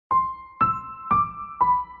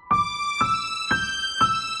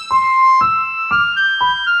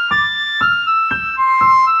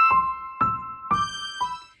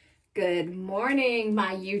Good morning,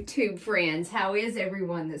 my YouTube friends. How is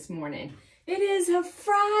everyone this morning? It is a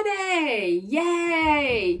Friday.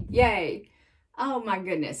 Yay! Yay. Oh my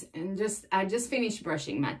goodness. And I just finished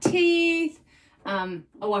brushing my teeth. Oh,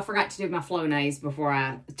 I forgot to do my Flonase before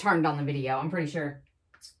I turned on the video. I'm pretty sure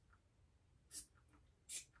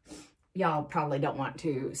y'all probably don't want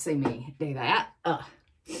to see me do that. I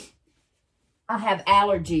have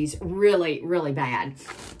allergies really, really bad.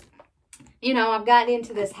 You know, I've gotten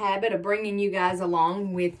into this habit of bringing you guys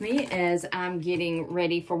along with me as I'm getting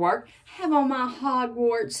ready for work. I have on my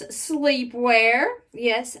Hogwarts sleepwear.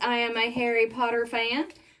 Yes, I am a Harry Potter fan.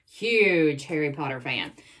 Huge Harry Potter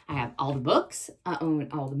fan. I have all the books. I own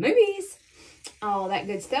all the movies. All that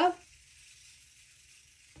good stuff.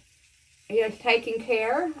 You know, taking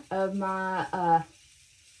care of my,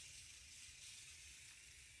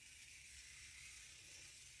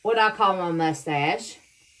 what I call my mustache.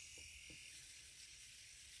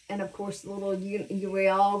 And of course, the little, we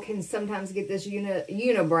all can sometimes get this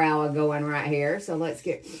unibrow going right here. So let's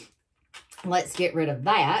get rid of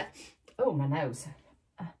that. Oh, my nose.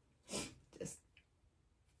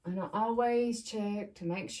 And I always check to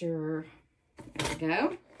make sure. There we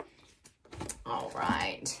go. All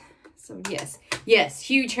right. So yes,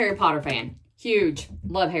 huge Harry Potter fan. Huge.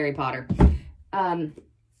 Love Harry Potter.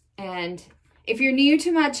 And if you're new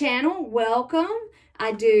to my channel, welcome.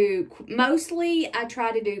 I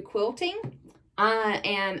try to do quilting. I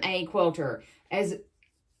am a quilter. As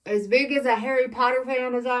big as a Harry Potter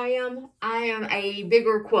fan as I am a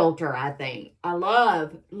bigger quilter, I think. I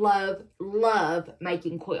love, love, love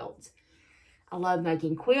making quilts. I love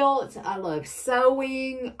making quilts. I love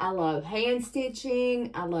sewing. I love hand stitching.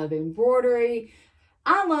 I love embroidery.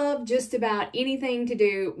 I love just about anything to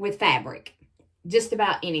do with fabric. Just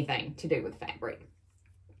about anything to do with fabric.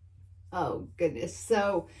 Oh, goodness.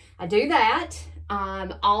 So, I do that.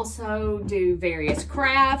 Also do various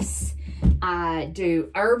crafts. I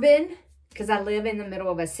do urban, because I live in the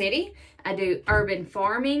middle of a city. I do urban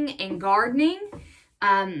farming and gardening.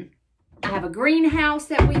 I have a greenhouse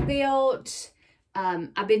that we built.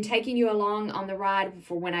 I've been taking you along on the ride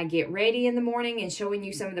for when I get ready in the morning and showing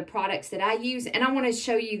you some of the products that I use. And I want to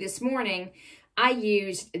show you this morning, I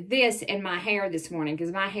used this in my hair this morning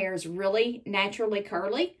because my hair is really naturally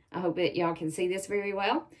curly. I hope that y'all can see this very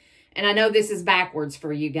well. And I know this is backwards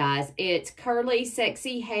for you guys. It's curly,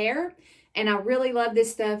 sexy hair. And I really love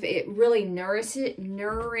this stuff. It really nourishes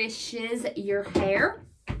your hair.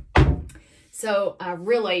 So I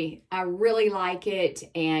really like it.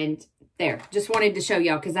 And there, just wanted to show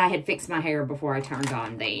y'all because I had fixed my hair before I turned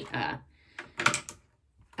on the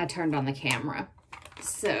camera.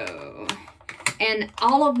 So, and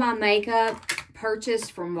all of my makeup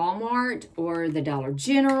purchased from Walmart or the Dollar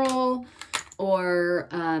General or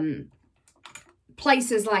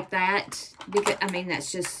places like that. Because I mean,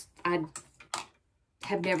 that's just, I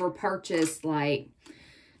have never purchased like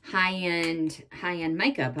high-end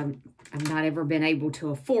makeup. I've not ever been able to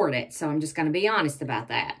afford it. So I'm just going to be honest about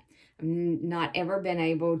that. I've not ever been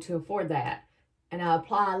able to afford that. And I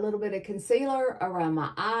apply a little bit of concealer around my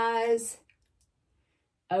eyes,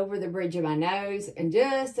 over the bridge of my nose, and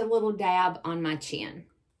just a little dab on my chin.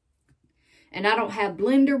 And I don't have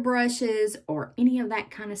blender brushes or any of that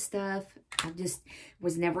kind of stuff. I just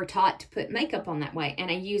was never taught to put makeup on that way. And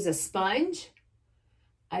I use a sponge.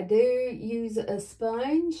 I do use a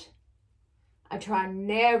sponge. I try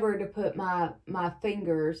never to put my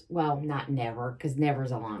fingers, well, not never, because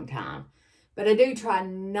never's a long time. But I do try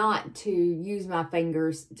not to use my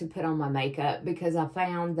fingers to put on my makeup because I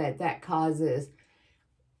found that that causes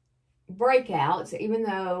breakouts. Even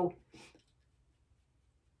though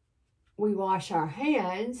we wash our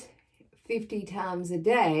hands 50 times a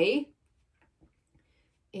day,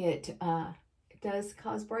 it does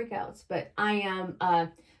cause breakouts. But I'm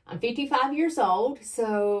 55 years old,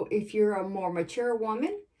 so if you're a more mature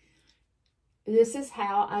woman, this is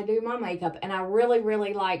how I do my makeup. And I really,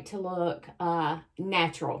 really like to look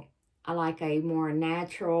natural. I like a more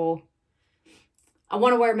natural, I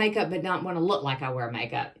want to wear makeup but not want to look like I wear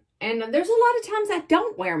makeup. And there's a lot of times I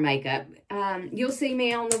don't wear makeup. You'll see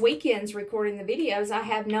me on the weekends recording the videos. I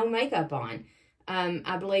have no makeup on.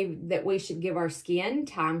 I believe that we should give our skin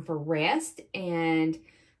time for rest and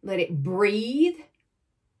let it breathe.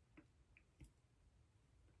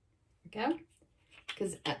 Okay?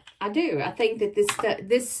 Because I do. I think that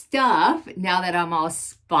this stuff, now that I'm all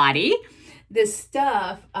spotty, this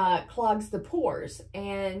stuff clogs the pores.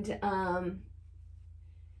 And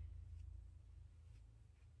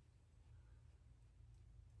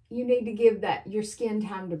you need to give your skin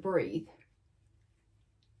time to breathe.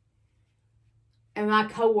 And my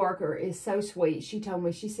coworker is so sweet. She told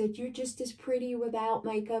me, she said, you're just as pretty without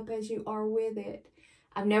makeup as you are with it.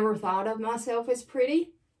 I've never thought of myself as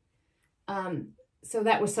pretty. So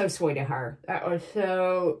that was so sweet of her. That was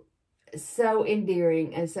so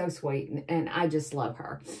endearing and so sweet. And I just love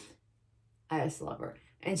her. I just love her.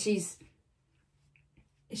 And she's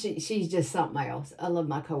just something else. I love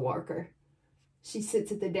my coworker. She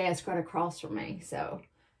sits at the desk right across from me. So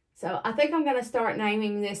I think I'm going to start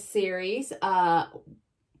naming this series,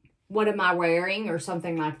 What Am I Wearing? Or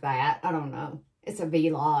something like that. I don't know. It's a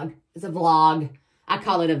vlog. It's a vlog. I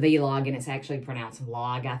call it a vlog and it's actually pronounced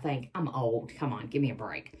vlog. I think I'm old. Come on, give me a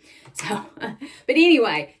break. So, but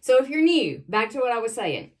anyway, so if you're new, back to what I was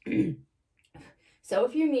saying. So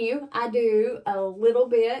if you're new, I do a little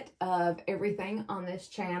bit of everything on this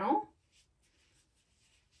channel.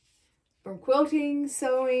 From quilting,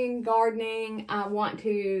 sewing, gardening. I want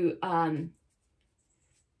to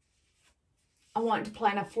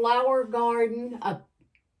plant a flower garden, a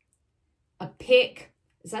pick.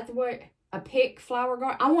 Is that the word? A pick flower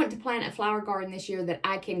garden. I want to plant a flower garden this year that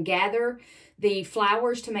I can gather the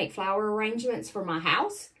flowers to make flower arrangements for my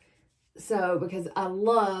house. So, because I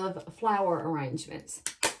love flower arrangements.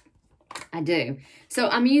 I do. So,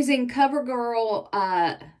 I'm using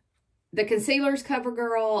CoverGirl. The concealer's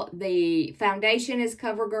CoverGirl. The foundation is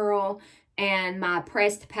CoverGirl. And my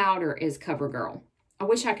pressed powder is CoverGirl. I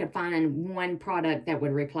wish I could find one product that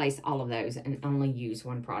would replace all of those and only use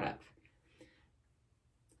one product.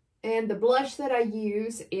 And the blush that I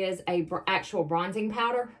use is a actual bronzing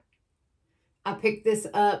powder. I picked this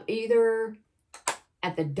up either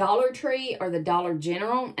at the Dollar Tree or the Dollar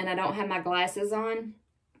General, and I don't have my glasses on.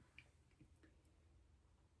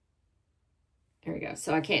 There we go.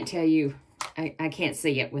 So I can't tell you, I can't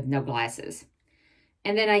see it with no glasses.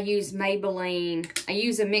 And then I use Maybelline. I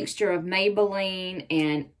use a mixture of Maybelline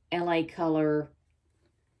and LA Color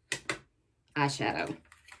eyeshadow.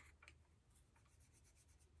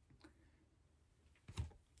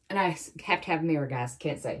 And I have to have a mirror, guys.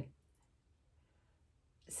 Can't see.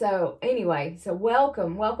 So, anyway. So,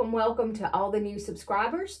 welcome to all the new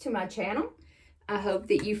subscribers to my channel. I hope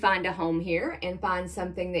that you find a home here and find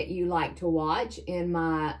something that you like to watch in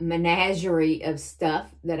my menagerie of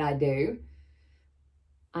stuff that I do.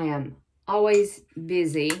 I am always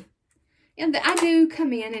busy. And I do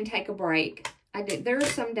come in and take a break. There are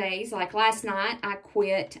some days, like last night, I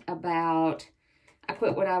quit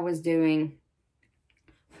what I was doing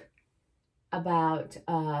about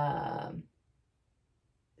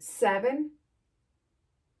 7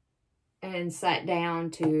 and sat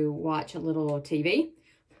down to watch a little TV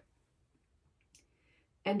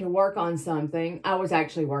and to work on something. I was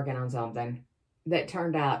actually working on something that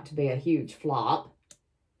turned out to be a huge flop.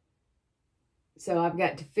 So I've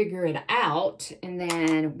got to figure it out, and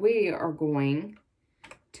then we are going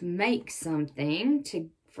to make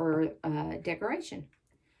something for decoration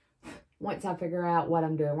once I figure out what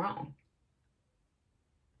I'm doing wrong.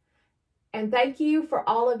 And thank you for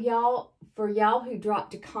all of y'all, who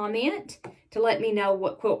dropped a comment to let me know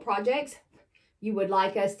what quilt projects you would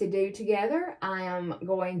like us to do together. I am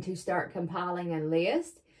going to start compiling a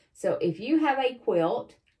list. So if you have a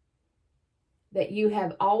quilt that you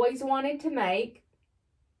have always wanted to make,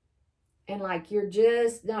 and like you're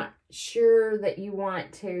just not sure that you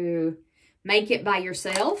want to make it by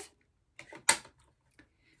yourself,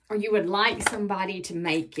 or you would like somebody to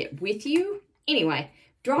make it with you, anyway,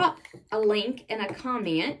 drop a link and a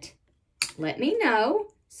comment. Let me know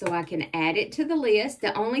so I can add it to the list.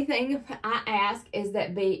 The only thing I ask is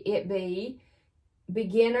that it be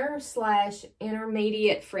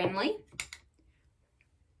beginner/intermediate friendly.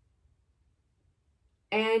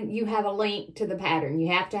 And you have a link to the pattern.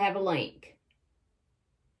 You have to have a link.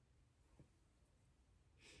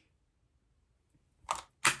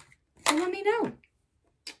 So let me know.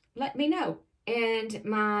 Let me know. And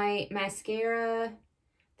my mascara, I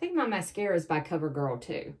think my mascara is by CoverGirl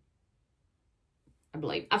too. I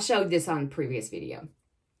believe. I've showed this on a previous video.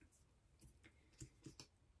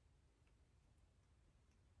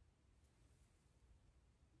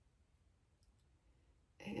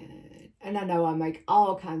 And I know I make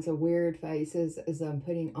all kinds of weird faces as I'm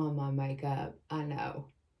putting on my makeup. I know.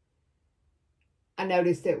 I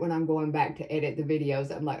noticed it when I'm going back to edit the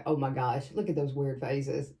videos. I'm like, oh my gosh, look at those weird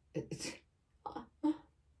faces. It's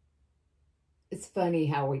funny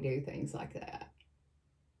how we do things like that.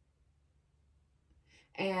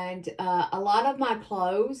 And a lot of my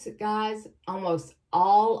clothes, guys, almost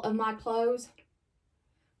all of my clothes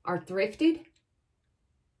are thrifted.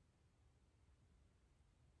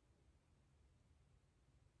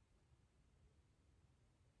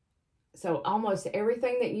 So almost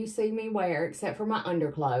everything that you see me wear, except for my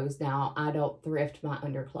underclothes. Now, I don't thrift my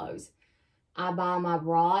underclothes. I buy my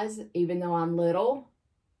bras, even though I'm little.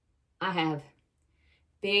 I have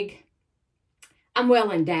big, I'm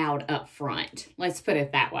well endowed up front. Let's put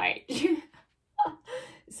it that way.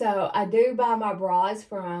 So I do buy my bras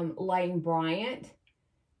from Lane Bryant.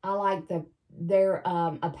 I like they're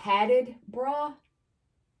a padded bra.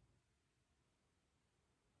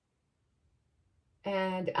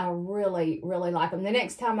 And I really, really like them. The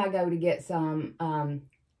next time I go to get some,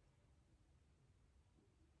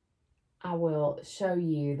 I will show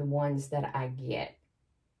you the ones that I get.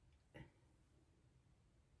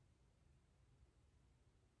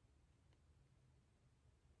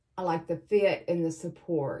 I like the fit and the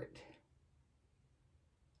support.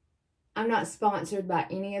 I'm not sponsored by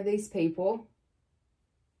any of these people.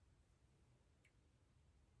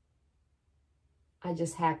 I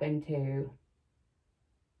just happen to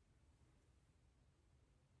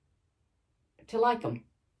like them.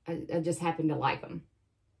 I just happen to like them.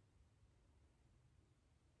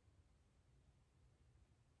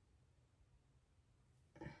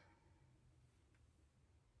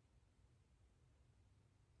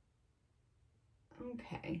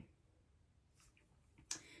 Okay.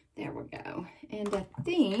 There we go. And I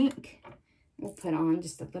think we'll put on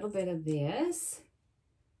just a little bit of this.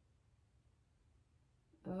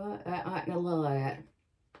 And a little of that.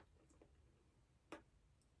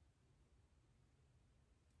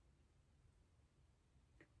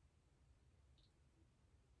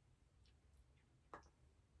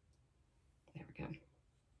 There we go.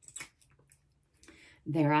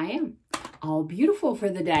 There I am. All beautiful for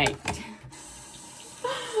the day.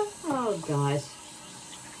 Oh, gosh.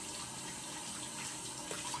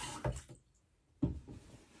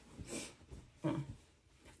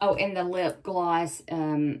 Oh, and the lip gloss,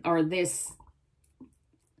 or this,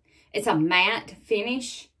 it's a matte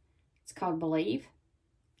finish. It's called Believe.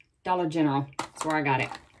 Dollar General. That's where I got it.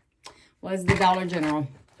 Was the Dollar General.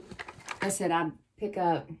 I said I'd pick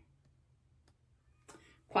up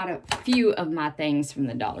quite a few of my things from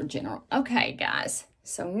the Dollar General. Okay, guys.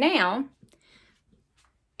 So now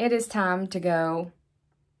it is time to go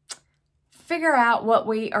figure out what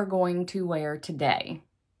we are going to wear today.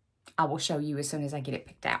 I will show you as soon as I get it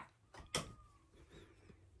picked out.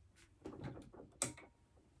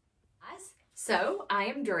 So I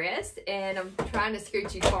am dressed and I'm trying to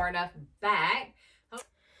scoot you far enough back.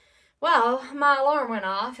 Well, my alarm went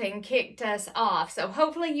off and kicked us off. So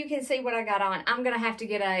hopefully you can see what I got on. I'm going to have to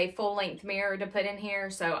get a full-length mirror to put in here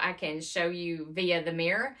so I can show you via the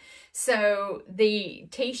mirror. So the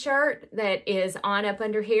t-shirt that is on up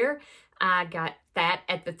under here, I got that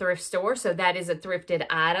at the thrift store. So that is a thrifted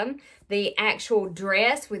item. The actual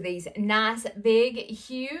dress with these nice, big,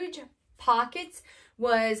 huge pockets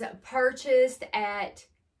was purchased at,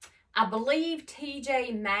 I believe,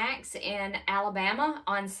 TJ Maxx in Alabama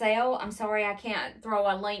on sale. I'm sorry I can't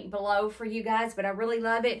throw a link below for you guys, but I really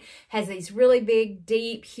love it. Has these really big,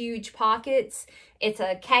 deep, huge pockets. It's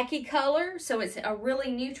a khaki color, so it's a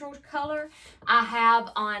really neutral color. I have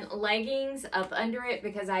on leggings up under it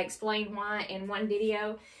because I explained why in one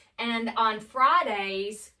video. And on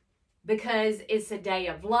Fridays, because it's a day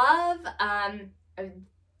of love,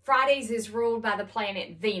 Fridays is ruled by the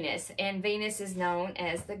planet Venus, and Venus is known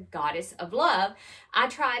as the goddess of love. I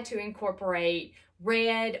try to incorporate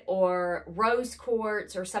red or rose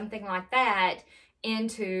quartz or something like that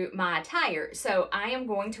into my attire. So I am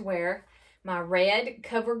going to wear my red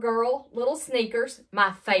CoverGirl little sneakers,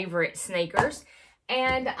 my favorite sneakers.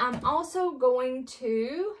 And I'm also going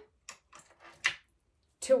to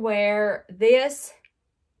wear this.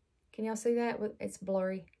 Can y'all see that? It's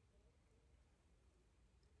blurry.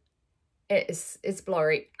 It's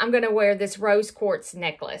blurry. I'm going to wear this rose quartz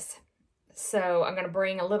necklace. So I'm going to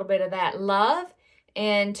bring a little bit of that love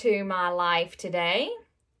into my life today.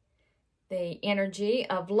 The energy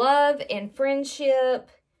of love and friendship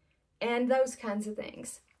and those kinds of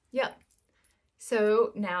things. Yep.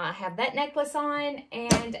 So now I have that necklace on,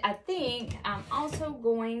 and I think I'm also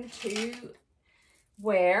going to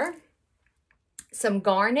wear some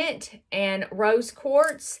garnet and rose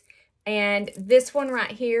quartz. And this one right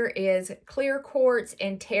here is clear quartz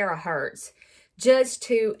and terahertz, just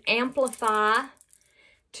to amplify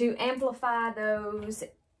those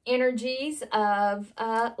energies of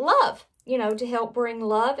love, you know, to help bring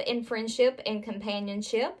love and friendship and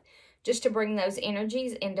companionship, just to bring those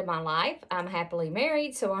energies into my life. I'm happily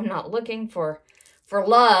married, so I'm not looking for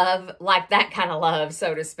love, like that kind of love,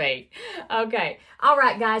 so to speak. Okay. All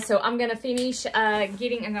right, guys. So I'm going to finish I'm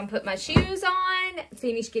going to put my shoes on,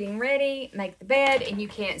 finish getting ready, make the bed, and you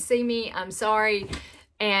can't see me. I'm sorry.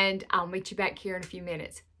 and I'll meet you back here in a few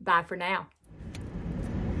minutes. Bye for now.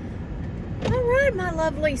 All right, my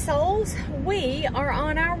lovely souls, we are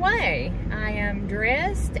on our way. I am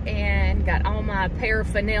dressed and got all my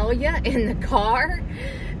paraphernalia in the car.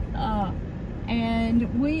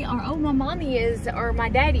 And we are, oh, my mommy is, or my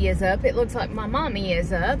daddy is up. It looks like my mommy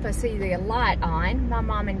is up. I see the light on. My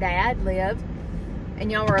mom and dad live, and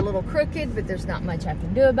y'all are a little crooked, but there's not much I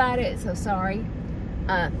can do about it, so sorry.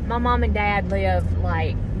 My mom and dad live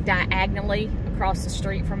like diagonally across the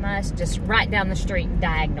street from us, just right down the street,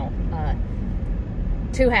 diagonal,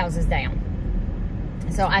 2 houses down.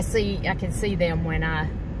 So I can see them when I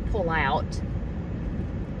pull out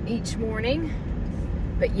each morning.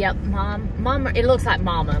 But yep, Mama, it looks like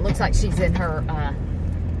Mama. It looks like she's in her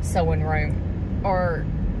sewing room or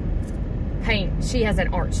paint. She has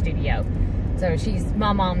an art studio. So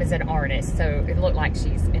my mom is an artist. So it looked like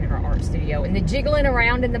she's in her art studio. And the jiggling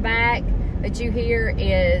around in the back that you hear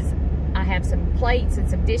is, I have some plates and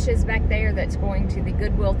some dishes back there that's going to the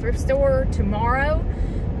Goodwill thrift store tomorrow.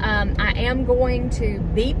 I am going to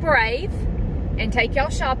be brave and take y'all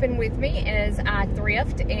shopping with me as I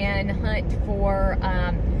thrift and hunt for,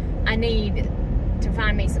 I need to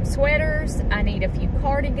find me some sweaters. I need a few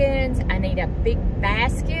cardigans. I need a big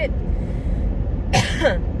basket.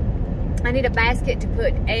 I need a basket to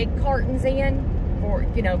put egg cartons in for,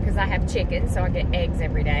 you know, because I have chickens, so I get eggs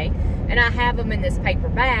every day. And I have them in this paper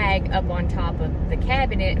bag up on top of the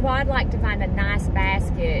cabinet. Well, I'd like to find a nice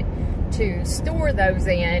basket to store those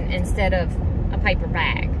in instead of a paper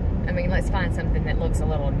bag. I mean, let's find something that looks a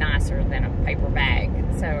little nicer than a paper bag.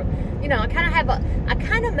 So, you know, I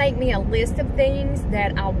kind of make me a list of things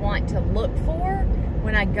that I want to look for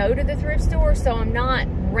when I go to the thrift store, so I'm not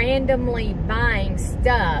randomly buying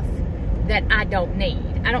stuff that I don't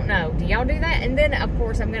need. I don't know, do y'all do that? And then, of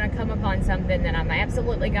course, I'm gonna come upon something that I'm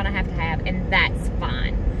absolutely gonna have to have, and that's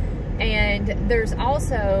fine. And there's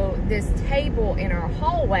also this table in our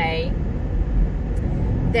hallway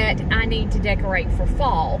that I need to decorate for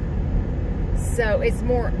fall. So it's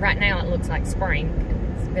more, right now it looks like spring.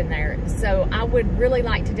 It's been there. So I would really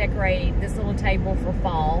like to decorate this little table for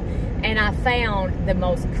fall. And I found the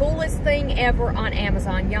most coolest thing ever on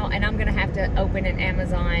Amazon, y'all. And I'm gonna have to open an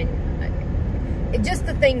Amazon, just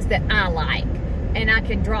the things that I like. And I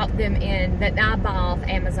can drop them in that I buy off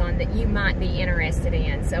Amazon that you might be interested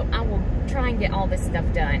in. So I will try and get all this stuff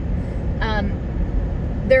done.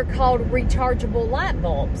 They're called rechargeable light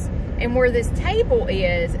bulbs. And where this table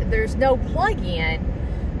is, there's no plug-in,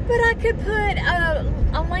 but I could put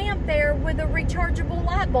a lamp there with a rechargeable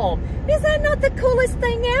light bulb. Is that not the coolest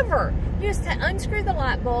thing ever? You just unscrew the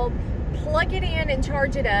light bulb, plug it in and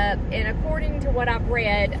charge it up, and according to what I've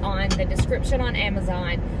read on the description on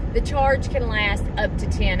Amazon, the charge can last up to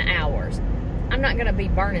 10 hours. I'm not gonna be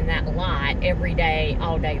burning that light every day,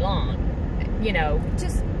 all day long. You know,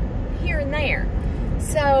 just here and there.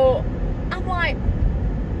 So I'm like,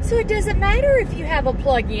 so it doesn't matter if you have a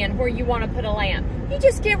plug-in where you want to put a lamp. You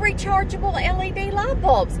just get rechargeable LED light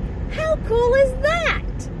bulbs. How cool is that?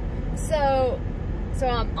 So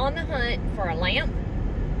I'm on the hunt for a lamp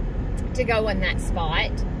to go in that spot,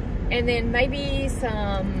 and then maybe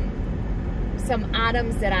some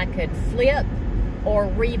items that I could flip or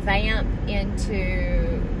revamp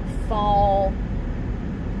into fall,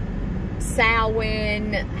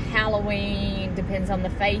 Samhain, Halloween, depends on the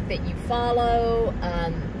faith that you follow.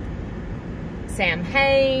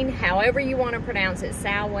 Samhain, however you want to pronounce it,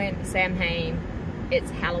 Samhain, it's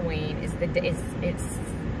Halloween. It's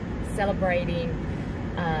celebrating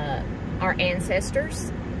our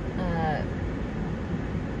ancestors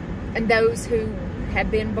and those who have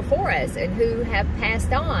been before us and who have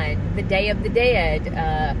passed on, the Day of the Dead,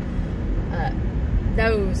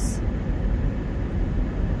 those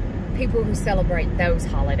people who celebrate those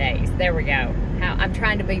holidays. There we go. I'm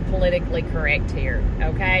trying to be politically correct here,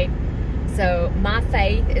 okay? So my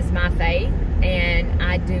faith is my faith, and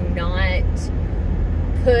I do not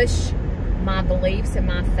push my beliefs and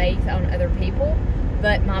my faith on other people,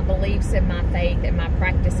 but my beliefs and my faith and my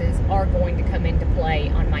practices are going to come into play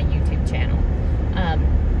on my YouTube channel.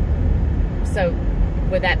 So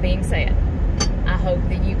with that being said, I hope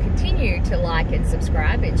that you continue to like and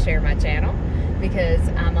subscribe and share my channel, because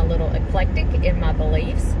I'm a little eclectic in my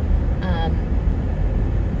beliefs.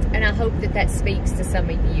 And I hope that that speaks to some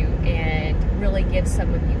of you and really gives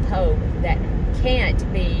some of you hope that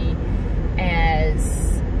can't be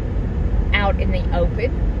as out in the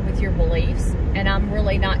open with your beliefs. And I'm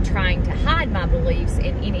really not trying to hide my beliefs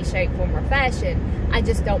in any shape, form, or fashion. I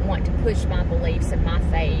just don't want to push my beliefs and my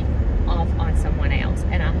faith off on someone else.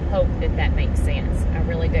 And I hope that that makes sense. I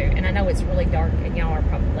really do. And I know know it's really dark and y'all are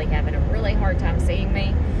probably having a really hard time seeing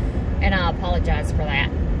me, and I apologize for that.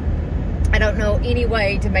 I don't know any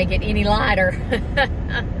way to make it any lighter.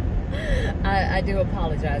 I do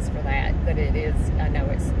apologize for that, but it is, I know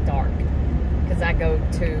it's dark because I go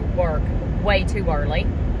to work way too early.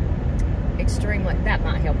 Extremely, that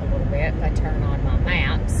might help a little bit if I turn on my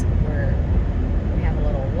maps where we have a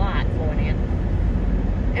little light flowing in.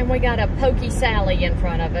 And we got a Pokey Sally in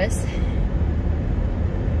front of us.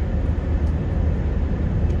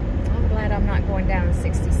 I'm glad I'm not going down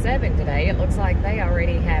 67 today. It looks like they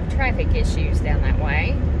already have traffic issues down that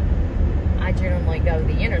way. I generally go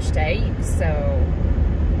the interstate, so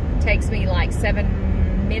it takes me like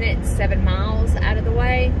 7 minutes, 7 miles out of the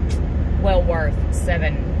way. Well worth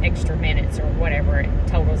 7 extra minutes or whatever it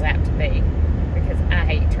totals out to be, because I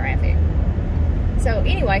hate traffic. So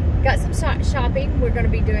anyway, got some shopping we're going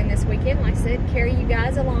to be doing this weekend. Like I said, carry you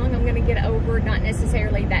guys along. I'm going to get over not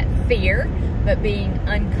necessarily that fear, but being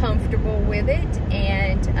uncomfortable with it.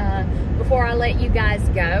 And before I let you guys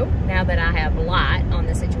go, now that I have light on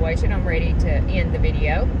the situation, I'm ready to end the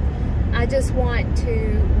video. I just want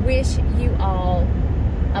to wish you all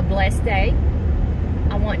a blessed day.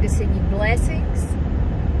 I want to send you blessings.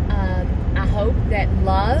 I hope that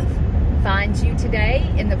love finds you today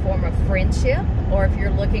in the form of friendship, or if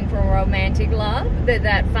you're looking for romantic love,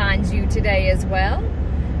 that finds you today as well.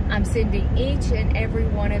 I'm sending each and every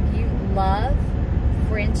one of you love,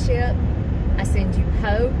 friendship. I send you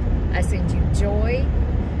hope. I send you joy.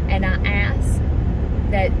 And I ask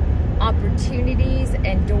that opportunities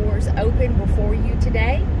and doors open before you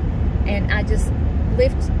today. And I just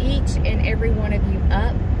lift each and every one of you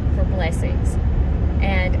up for blessings.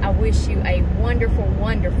 And I wish you a wonderful,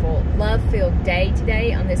 wonderful, love-filled day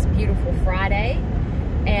today on this beautiful Friday.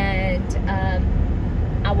 And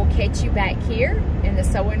I will catch you back here in the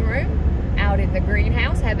sewing room, out in the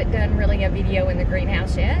greenhouse. Haven't done really a video in the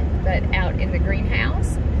greenhouse yet, but out in the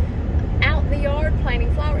greenhouse, out in the yard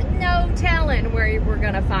planting flowers. No telling where we're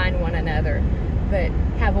going to find one another. But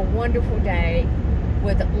have a wonderful day.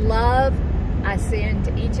 With love, I send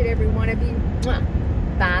to each and every one of you.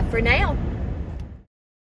 Bye for now.